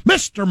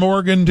Mr.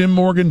 Morgan, Tim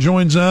Morgan,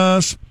 joins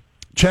us.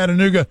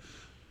 Chattanooga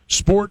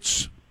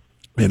Sports,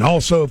 and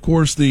also, of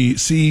course, the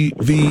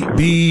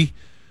CVB.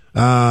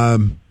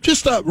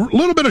 Just a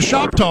little bit of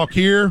shop talk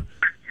here.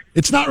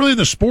 It's not really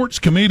the sports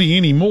committee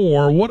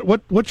anymore.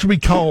 What should we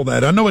call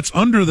that? I know it's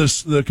under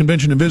the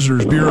Convention and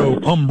Visitors Bureau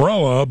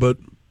umbrella, but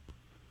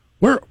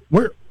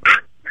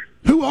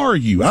who are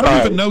you? I don't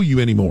even know you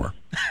anymore.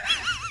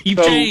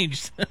 You've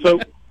changed. So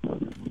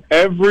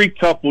every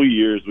couple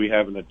years we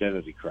have an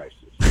identity crisis.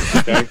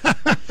 Okay.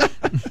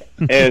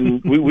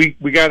 And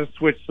we got to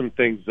switch some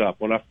things up.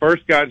 When I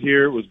first got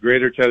here, it was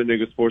Greater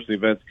Chattanooga Sports and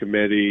Events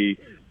Committee.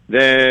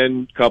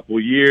 Then a couple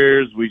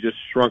years, we just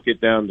shrunk it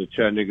down to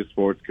Chattanooga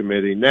Sports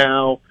Committee.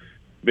 Now,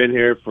 been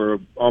here for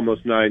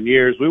almost 9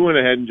 years. We went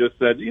ahead and just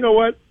said, you know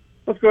what?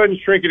 Let's go ahead and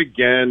shrink it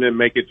again and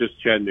make it just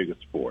Chattanooga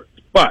Sports.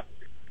 But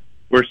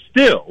we're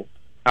still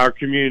our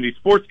Community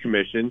Sports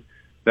Commission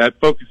that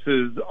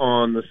focuses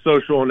on the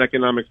social and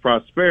economic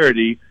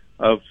prosperity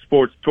of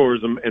sports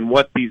tourism and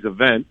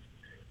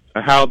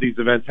how these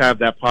events have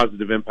that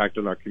positive impact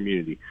on our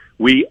community.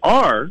 We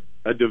are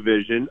a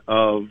division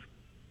of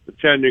the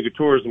Chattanooga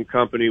Tourism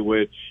Company,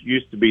 which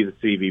used to be the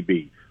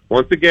CVB.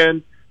 Once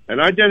again, an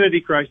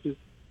identity crisis,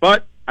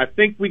 but I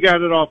think we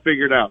got it all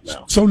figured out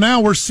now. So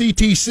now we're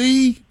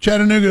CTC,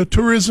 Chattanooga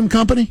Tourism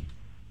Company?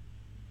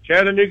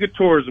 Chattanooga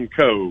Tourism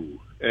Co.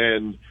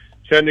 And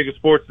Chattanooga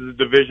Sports is a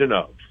division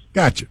of.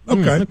 Gotcha.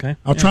 Okay.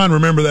 I'll try and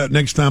remember that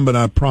next time, but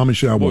I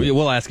promise you I won't.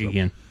 We'll ask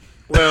again.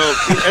 Well,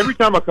 every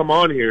time I come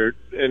on here,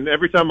 and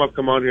every time I've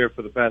come on here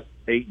for the past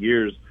 8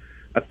 years,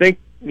 I think,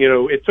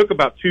 it took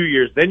about 2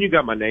 years. Then you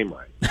got my name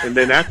right. And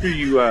then after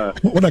you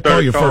what I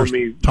call you first?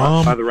 Me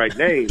Tom? By the right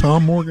name.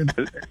 Tom Morgan.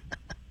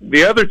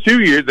 The other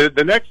 2 years,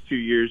 the next 2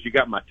 years, you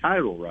got my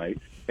title right.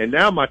 And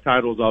now my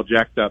title's all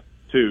jacked up,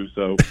 too.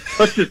 So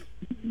I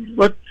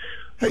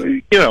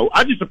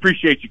just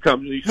appreciate you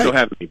coming. You still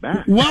having me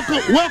back.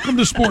 Welcome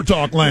to Sport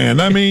Talk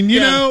Land. I mean,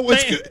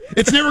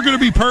 it's never going to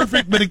be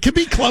perfect, but it can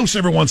be close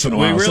every once in a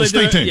while. So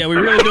stay tuned. Yeah, we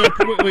really do.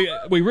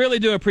 We really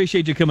do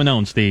appreciate you coming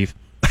on, Steve.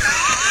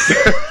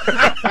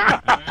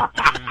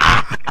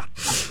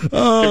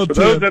 For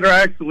those that are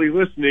actually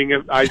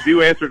listening, I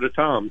do answer to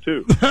Tom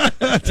too.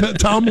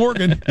 Tom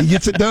Morgan, he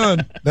gets it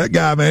done. That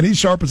guy, man, he's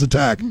sharp as a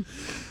tack.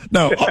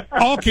 No,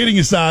 all kidding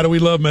aside, we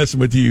love messing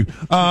with you.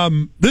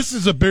 This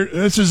is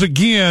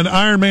again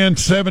IronMan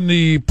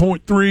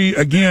 70.3.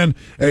 Again,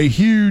 a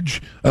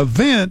huge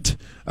event.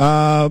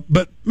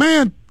 But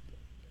man,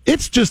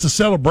 it's just a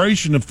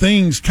celebration of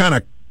things kind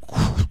of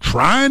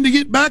trying to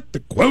get back to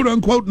quote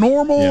unquote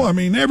normal. Yeah. I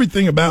mean,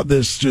 everything about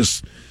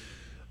this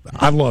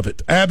I love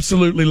it.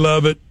 Absolutely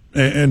love it.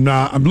 And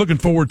I'm looking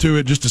forward to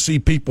it just to see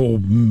people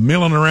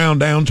milling around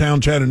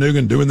downtown Chattanooga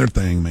and doing their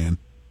thing, man.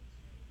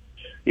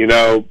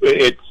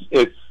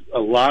 It's a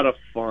lot of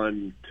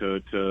fun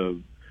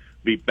to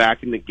be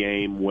back in the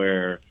game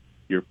where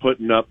you're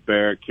putting up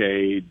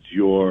barricades,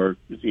 you're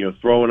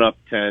throwing up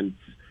tents,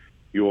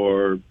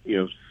 you're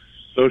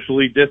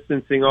socially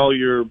distancing all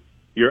your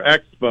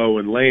expo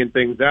and laying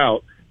things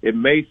out. It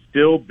may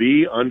still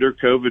be under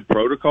COVID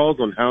protocols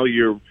on how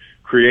you're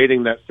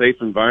creating that safe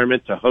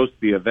environment to host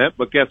the event,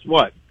 but guess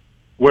what?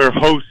 We're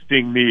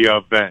hosting the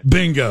event.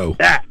 Bingo.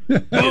 That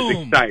is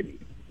exciting.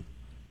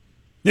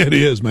 It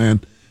is,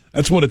 man.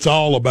 That's what it's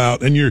all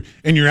about. And you're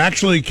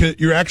actually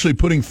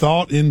putting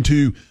thought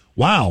into,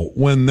 wow,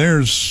 when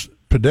there's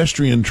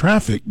pedestrian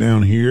traffic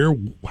down here,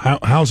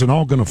 how's it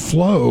all going to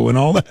flow and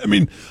all that? I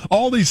mean,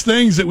 all these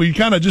things that we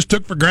kind of just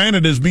took for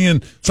granted as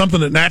being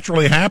something that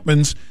naturally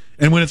happens,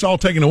 and when it's all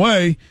taken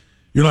away,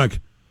 you're like,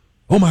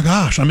 oh my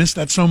gosh, I missed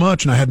that so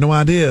much, and I had no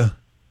idea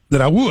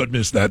that I would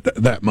miss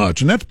that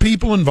much. And that's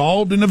people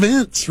involved in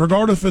events,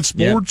 regardless if it's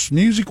sports,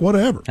 music,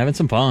 whatever. Having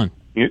some fun.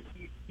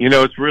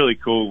 It's really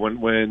cool when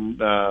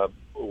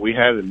we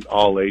had an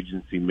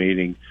all-agency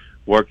meeting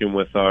working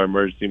with our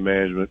emergency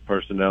management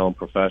personnel and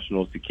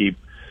professionals to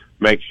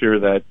make sure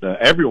that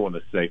everyone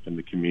is safe in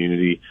the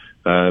community,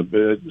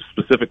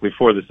 specifically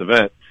for this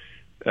event.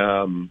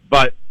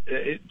 But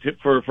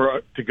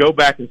to go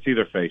back and see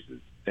their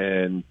faces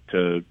and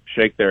to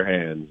shake their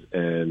hands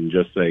and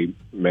just say,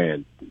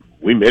 man,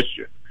 we missed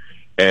you.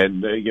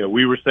 And,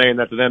 we were saying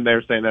that to them, they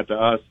were saying that to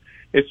us.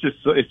 It's just,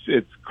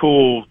 it's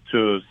cool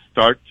to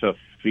start to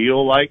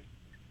feel like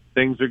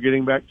things are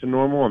getting back to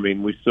normal. I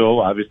mean,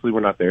 obviously we're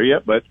not there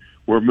yet, but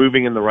we're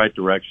moving in the right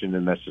direction,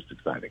 and that's just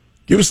exciting.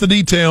 Give us the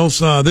details.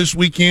 This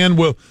weekend,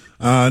 do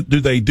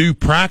they do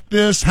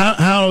practice?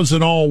 How does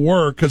it all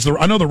work? Because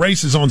I know the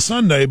race is on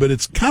Sunday, but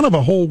it's kind of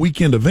a whole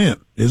weekend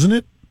event, isn't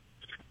it?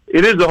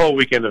 It is a whole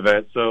weekend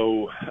event.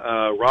 So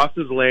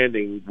Ross's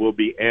Landing will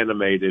be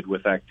animated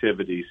with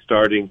activities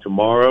starting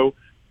tomorrow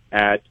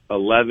at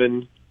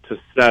 11 to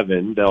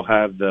 7. They'll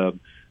have the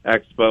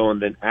expo,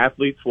 and then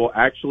athletes will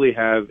actually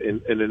have,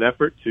 in an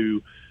effort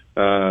to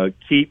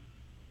keep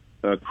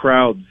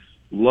crowds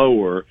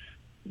lower,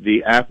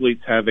 the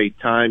athletes have a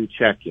time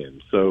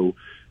check-in. So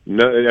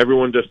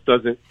everyone just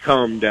doesn't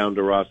come down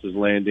to Ross's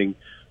Landing,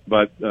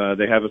 but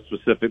they have a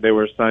specific. They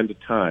were assigned a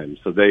time,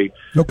 so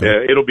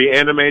Okay. it'll be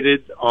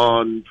animated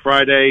on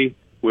Friday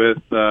with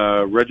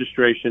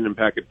registration and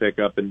packet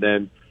pickup, and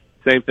then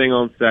same thing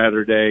on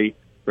Saturday,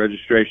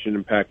 registration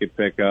and packet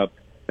pickup,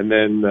 and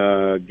then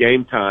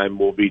game time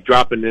will be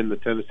dropping in the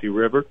Tennessee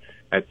River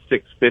at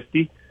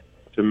 6:50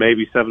 to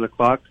maybe 7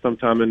 o'clock,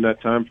 sometime in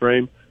that time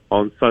frame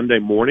on Sunday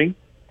morning,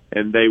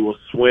 and they will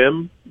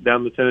swim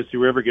down the Tennessee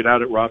River, get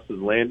out at Ross's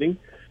Landing,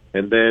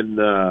 and then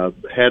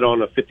head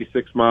on a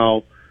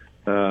 56-mile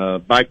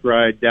bike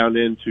ride down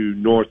into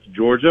North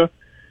Georgia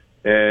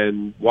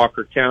and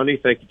Walker County.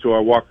 Thank you to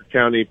our Walker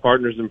County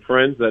partners and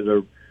friends that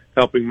are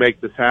helping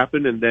make this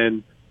happen, and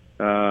then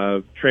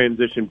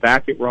transition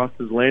back at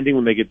Ross's Landing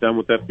when they get done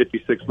with that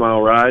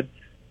 56-mile ride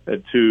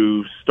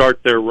to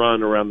start their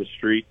run around the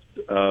streets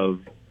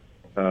of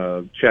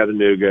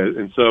Chattanooga.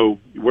 And so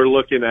we're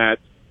looking at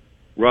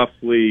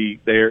roughly,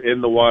 they're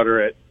in the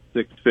water at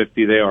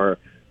 6:50. They are,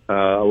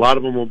 a lot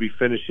of them will be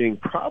finishing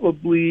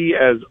probably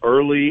as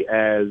early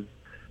as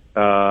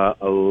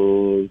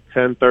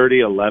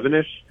 10:30,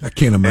 11-ish. I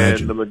can't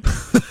imagine.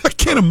 I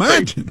can't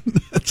imagine.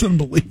 That's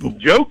unbelievable.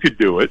 Joe could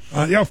do it.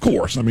 Yeah, of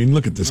course. I mean,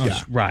 look at this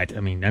guy. Right.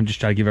 I mean, I'm just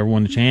trying to give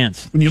everyone a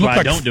chance. When you That's look why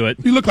like I don't do it.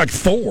 You look like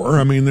Thor.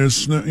 I mean,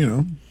 there's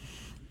no,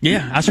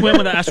 Yeah, I swim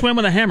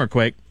with a hammer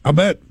quick. I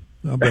bet.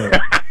 And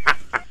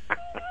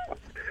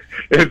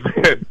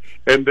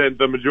then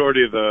the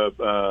majority of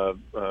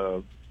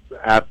the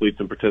athletes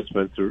and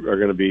participants are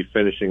going to be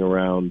finishing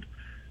around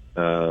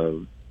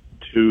 2-ish,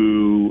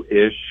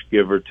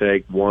 give or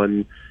take,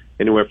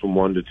 anywhere from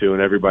 1 to 2,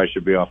 and everybody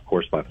should be off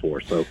course by 4.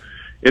 So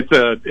it's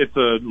a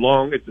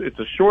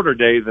shorter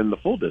day than the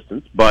full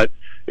distance, but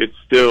it's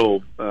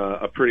still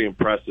a pretty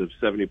impressive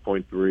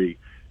 70.3.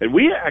 And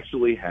we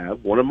actually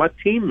have one of my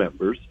team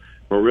members,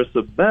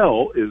 Marissa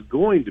Bell, is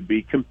going to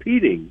be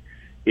competing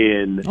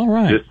in this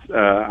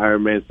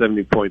Ironman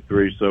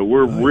 70.3. So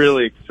we're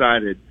really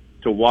excited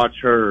to watch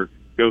her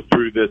go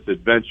through this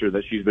adventure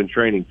that she's been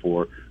training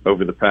for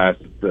over the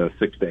past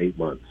 6 to 8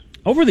 months.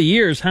 Over the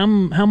years, how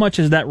much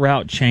has that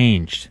route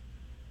changed?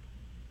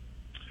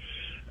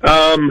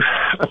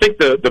 I think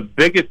the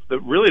biggest,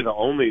 really the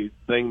only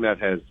thing that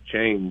has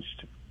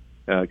changed,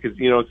 because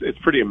it's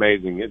pretty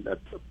amazing. I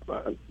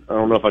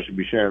don't know if I should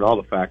be sharing all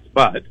the facts,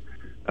 but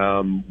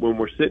when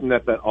we're sitting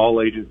at that all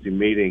agency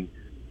meeting,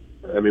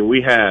 I mean,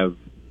 we have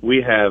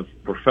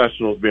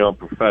professionals beyond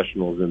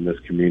professionals in this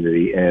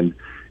community, and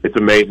it's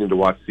amazing to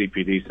watch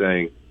CPD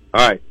saying,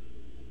 all right,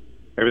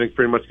 everything's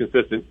pretty much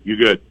consistent. You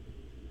good.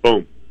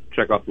 Boom.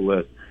 Check off the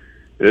list.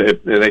 And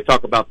they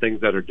talk about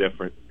things that are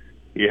different.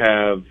 You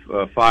have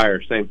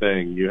fire, same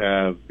thing. You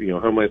have,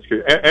 Homeland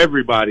Security.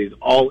 Everybody's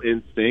all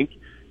in sync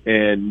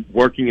and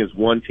working as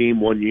one team,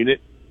 one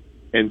unit.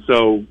 And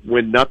so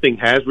when nothing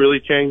has really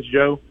changed,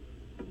 Joe,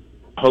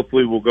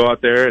 hopefully we'll go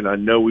out there, and I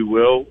know we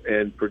will,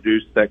 and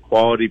produce that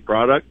quality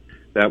product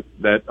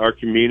that our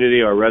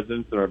community, our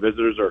residents, and our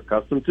visitors are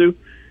accustomed to,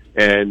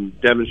 and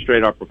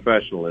demonstrate our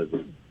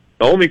professionalism.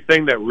 The only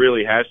thing that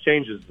really has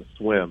changed is the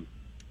swim.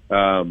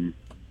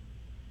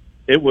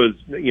 It was,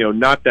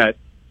 not that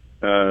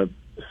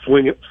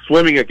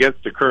swimming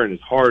against the current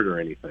is hard or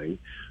anything,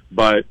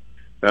 but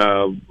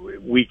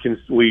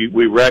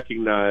we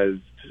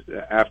recognized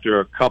after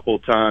a couple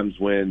times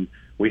when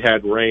we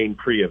had rain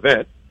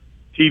pre-event,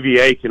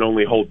 TVA can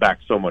only hold back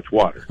so much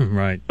water.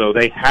 Right. So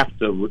they have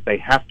to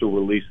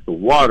release the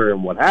water,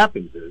 and what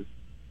happens is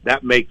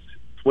that makes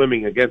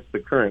swimming against the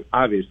current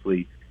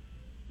obviously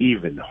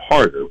even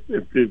harder,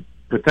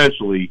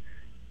 potentially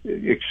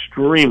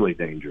extremely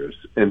dangerous.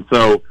 And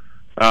so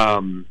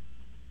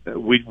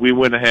we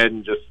went ahead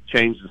and just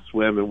changed the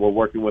swim, and we're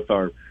working with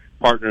our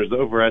partners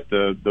over at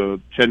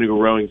the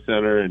Chattanooga Rowing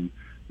Center and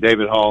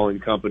David Hall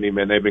and company.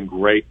 Man, they've been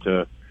great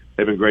to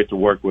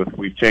work with.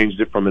 We've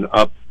changed it from an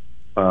up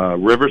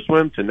river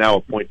swim to now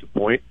a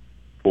point-to-point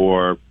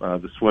for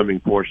the swimming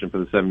portion for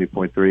the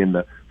 70.3, and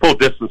the full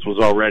distance was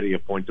already a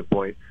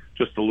point-to-point,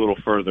 just a little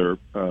further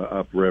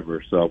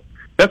upriver. So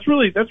that's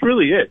really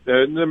it.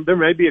 There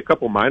may be a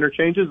couple minor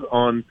changes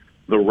on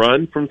the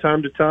run from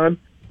time to time,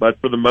 but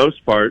for the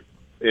most part,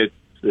 it's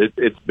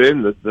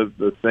been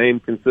the same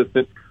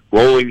consistent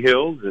rolling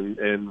hills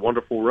and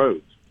wonderful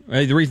roads.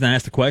 The reason I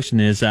asked the question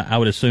is I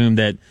would assume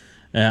that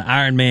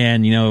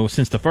Ironman,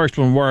 since the first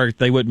one worked,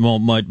 they wouldn't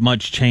want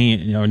much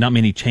change, not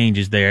many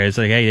changes there. It's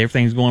like, hey,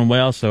 everything's going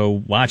well, so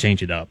why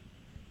change it up?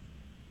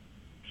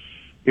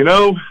 It's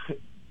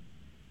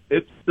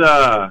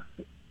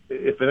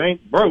if it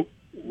ain't broke,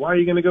 why are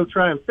you going to go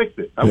try and fix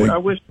it? I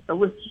wish there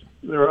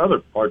were other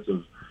parts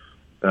of.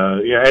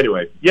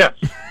 Anyway, yes,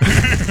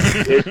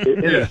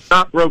 it's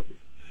not broken.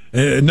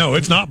 No,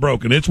 it's not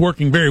broken. It's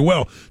working very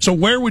well. So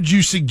where would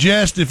you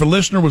suggest, if a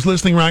listener was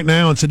listening right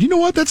now and said, you know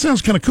what, that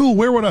sounds kind of cool,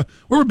 where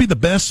would be the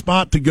best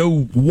spot to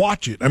go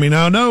watch it? I mean,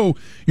 I know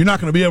you're not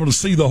going to be able to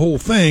see the whole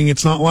thing.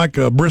 It's not like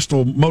a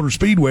Bristol Motor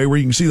Speedway where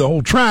you can see the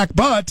whole track,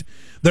 but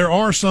there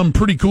are some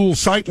pretty cool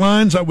sight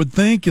lines, I would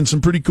think, and some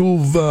pretty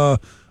cool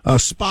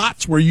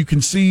spots where you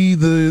can see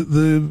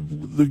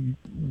the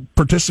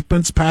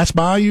participants pass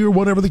by you or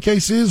whatever the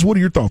case is. What are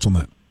your thoughts on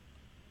that?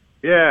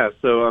 Yeah,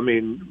 so I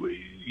mean,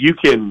 you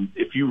can,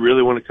 if you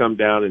really want to come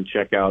down and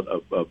check out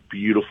a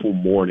beautiful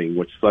morning,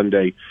 which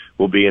Sunday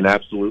will be an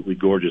absolutely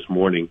gorgeous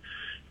morning,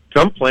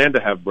 come plan to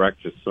have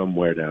breakfast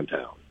somewhere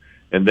downtown,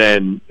 and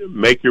then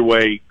make your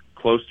way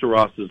close to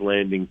Ross's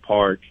Landing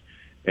Park,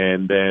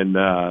 and then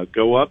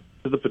go up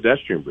to the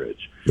pedestrian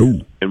bridge.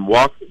 Ooh. And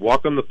walk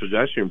on the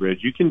pedestrian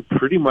bridge. You can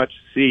pretty much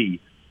see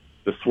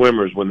the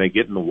swimmers when they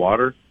get in the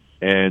water,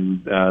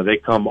 and they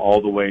swim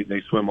all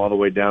the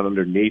way down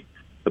underneath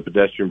the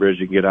pedestrian bridge.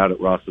 You can get out at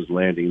Ross's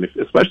Landing,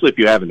 especially if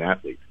you have an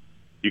athlete.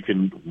 You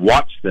can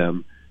watch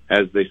them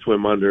as they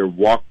swim under,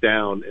 walk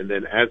down, and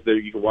then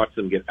you can watch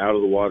them get out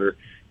of the water,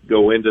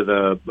 go into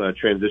the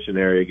transition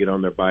area, get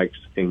on their bikes,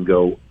 and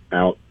go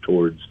out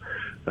towards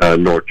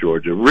North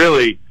Georgia.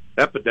 Really,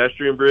 that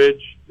pedestrian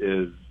bridge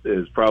is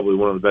probably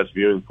one of the best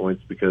viewing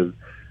points, because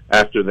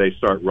after they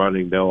start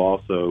running, they'll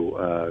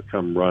also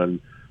come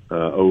run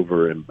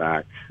over and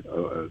back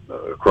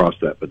across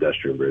that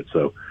pedestrian bridge.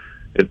 So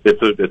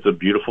it's a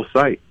beautiful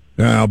sight.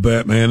 Yeah, I'll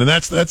bet, man. And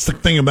that's the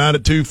thing about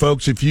it too,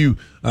 folks. If you're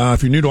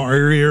new to our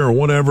area or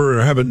whatever,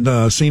 or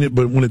haven't seen it,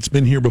 but when it's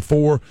been here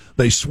before,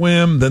 they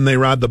swim, then they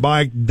ride the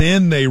bike,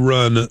 then they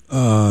run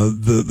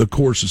the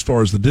course as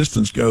far as the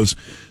distance goes.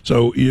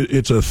 So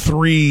it's a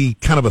three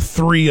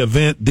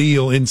event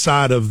deal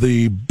inside of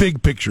the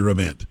big picture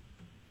event.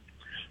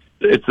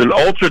 It's an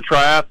ultra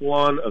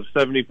triathlon of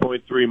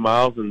 70.3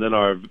 miles, and then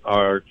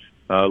our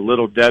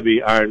Little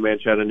Debbie Ironman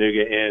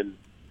Chattanooga in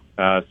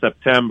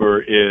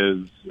September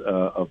is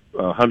a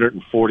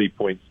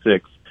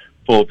 140.6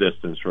 full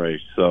distance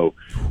race. So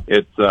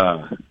it's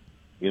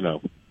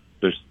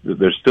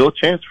there's still a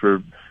chance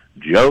for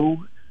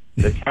Joe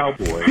the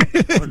Cowboy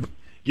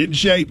get in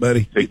shape,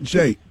 buddy. Get in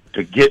shape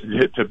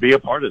to be a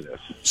part of this.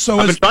 So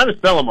I've been trying to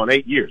sell him on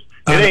 8 years.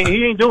 He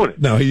ain't doing it.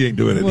 No, he ain't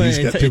doing it. Well, He's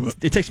got too much.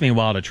 It takes me a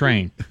while to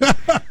train.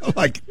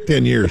 Like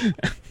 10 years.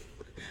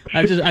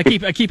 I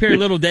keep hearing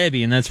Little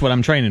Debbie, and that's what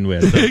I'm training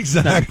with. So.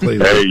 Exactly.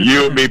 Hey,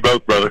 you and me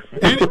both, brother.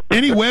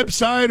 any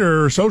website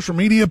or social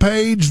media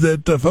page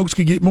that folks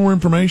can get more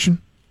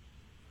information?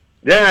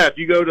 Yeah, if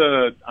you go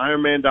to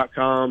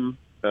IronMan.com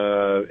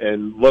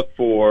and look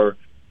for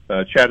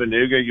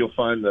Chattanooga, you'll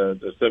find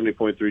the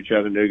 70.3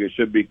 Chattanooga. It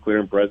should be clear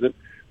and present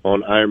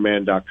on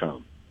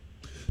IronMan.com.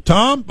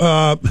 Tom,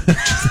 I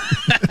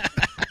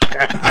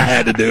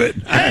had to do it.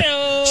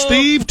 Hey-o.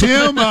 Steve,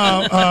 Tim,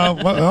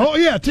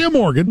 Tim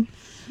Morgan.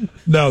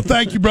 No,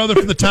 thank you, brother,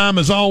 for the time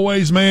as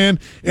always, man,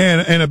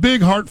 and a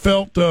big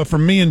heartfelt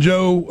from me and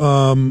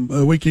Joe.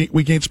 We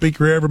can't speak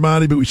for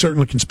everybody, but we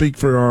certainly can speak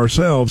for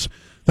ourselves.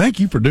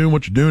 Thank you for doing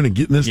what you're doing and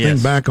getting this thing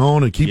back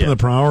on and keeping the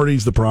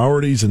priorities,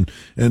 and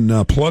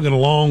plugging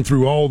along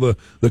through all the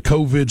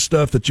COVID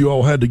stuff that you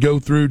all had to go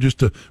through just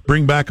to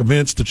bring back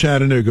events to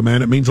Chattanooga,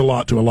 man. It means a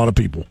lot to a lot of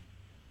people.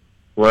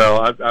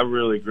 Well, I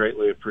really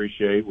greatly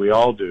appreciate, we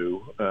all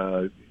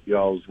do,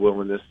 y'all's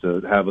willingness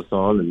to have us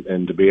on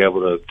and to be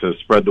able to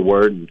spread the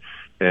word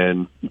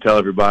and tell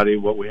everybody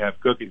what we have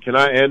cooking. Can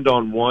I end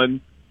on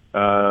one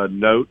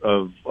note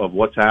of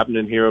what's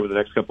happening here over the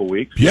next couple of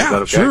weeks? Yeah, Is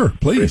that okay? Sure,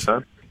 please.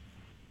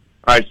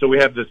 All right, so we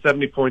have the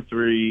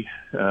 70.3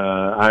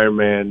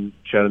 Ironman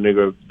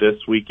Chattanooga this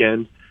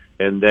weekend,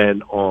 and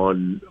then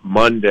on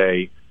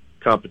Monday,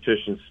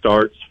 competition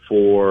starts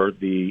for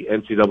the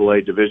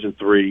NCAA Division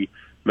III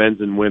Men's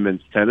and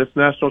Women's Tennis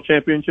National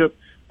Championship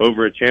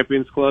over at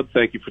Champions Club.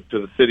 Thank you to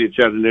the city of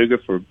Chattanooga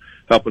for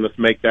helping us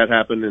make that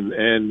happen,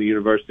 and the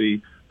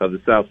University of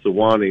the South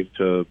Sewanee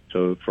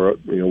for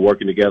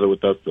working together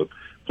with us to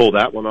pull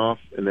that one off.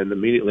 And then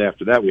immediately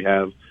after that, we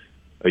have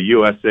a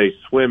USA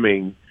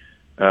Swimming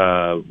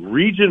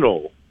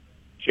regional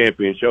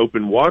championship,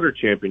 open water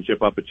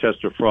championship up at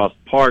Chester Frost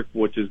Park,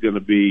 which is going to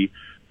be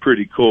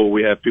pretty cool.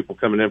 We have people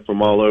coming in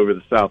from all over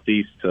the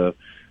Southeast to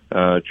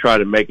try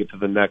to make it to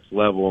the next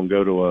level and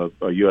go to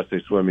a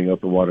USA Swimming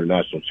Open Water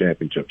National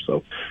Championship.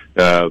 So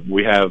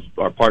we have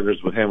our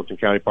partners with Hamilton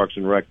County Parks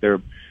and Rec. They're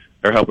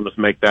helping us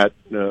make that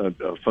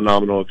a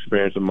phenomenal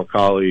experience, and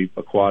Macaulay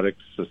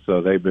Aquatics.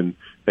 So they've been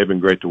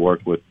great to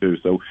work with too.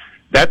 So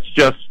that's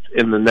just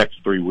in the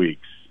next 3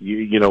 weeks.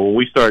 You know, when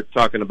we start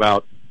talking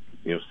about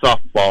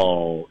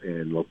softball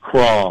and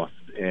lacrosse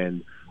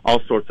and all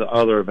sorts of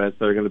other events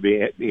that are going to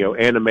be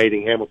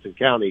animating Hamilton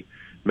County,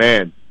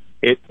 man.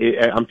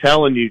 I'm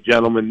telling you,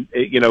 gentlemen,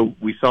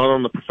 we saw it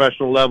on the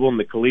professional level and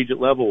the collegiate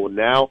level, and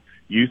now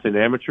youth and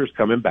amateurs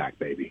coming back,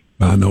 baby.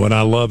 I know it.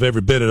 I love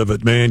every bit of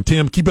it, man.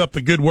 Tim, keep up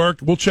the good work.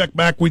 We'll check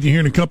back with you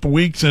here in a couple of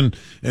weeks and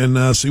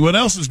see what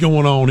else is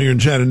going on here in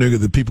Chattanooga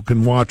that people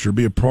can watch or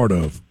be a part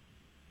of.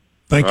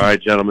 Thank you. All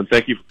right, gentlemen.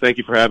 Thank you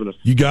for having us.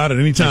 You got it.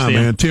 Anytime,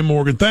 man. Tim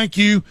Morgan, thank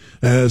you,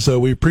 as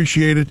we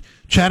appreciate it.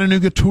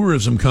 Chattanooga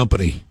Tourism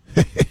Company.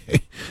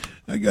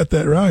 I got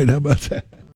that right. How about that?